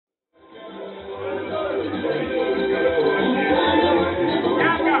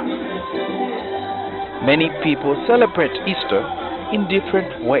Many people celebrate Easter in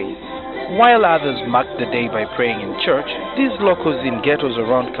different ways. While others mark the day by praying in church, these locals in ghettos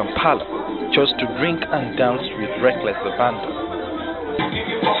around Kampala chose to drink and dance with reckless abandon.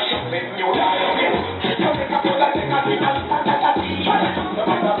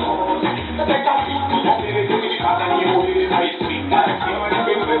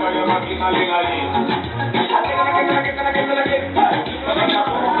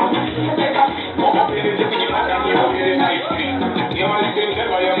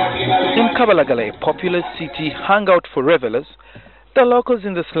 In Kabalagala, a populous city hung out for revelers, the locals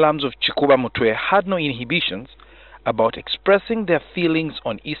in the slums of Chikuba Mutwe had no inhibitions about expressing their feelings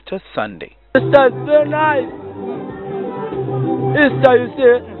on Easter Sunday. Easter is so nice. Easter, you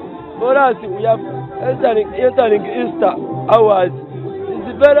say, for us, we have entering Easter hours.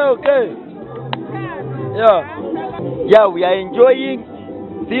 It's very okay. Yeah, we are enjoying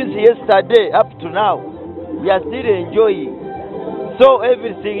since yesterday up to now. We are still enjoying. So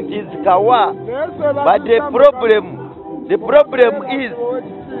everything is kawa. But the problem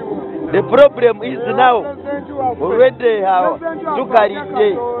is now already to carry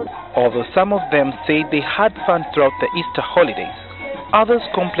day. Although some of them say they had fun throughout the Easter holidays, others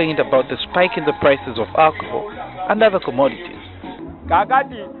complained about the spike in the prices of alcohol and other commodities.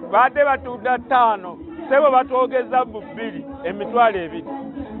 Kakati bade batuda tano sebo batwogeza bubiri emitwalo ebiri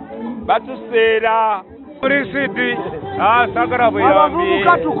batusera City sagara buyambi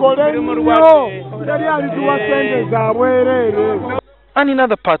and in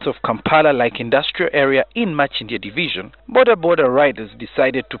other parts of Kampala, like industrial area in Machindia division, border riders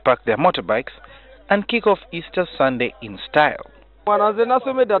decided to park their motorbikes and kick off Easter Sunday in style.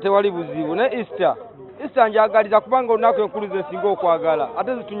 Easter njagaliza kubanga olunaku enkulu ze singa okwagala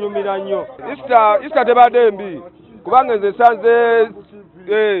ate zitunyumira nnyo. Easter tebadde mbi kubanga ze sanze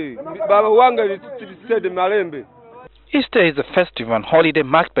baba wange sede malembe. Easter is a festival and holiday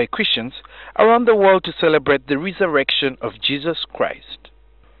marked by Christians around the world to celebrate the resurrection of Jesus Christ.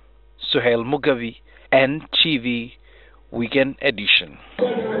 Suhail Mugavi, NTV Weekend Edition.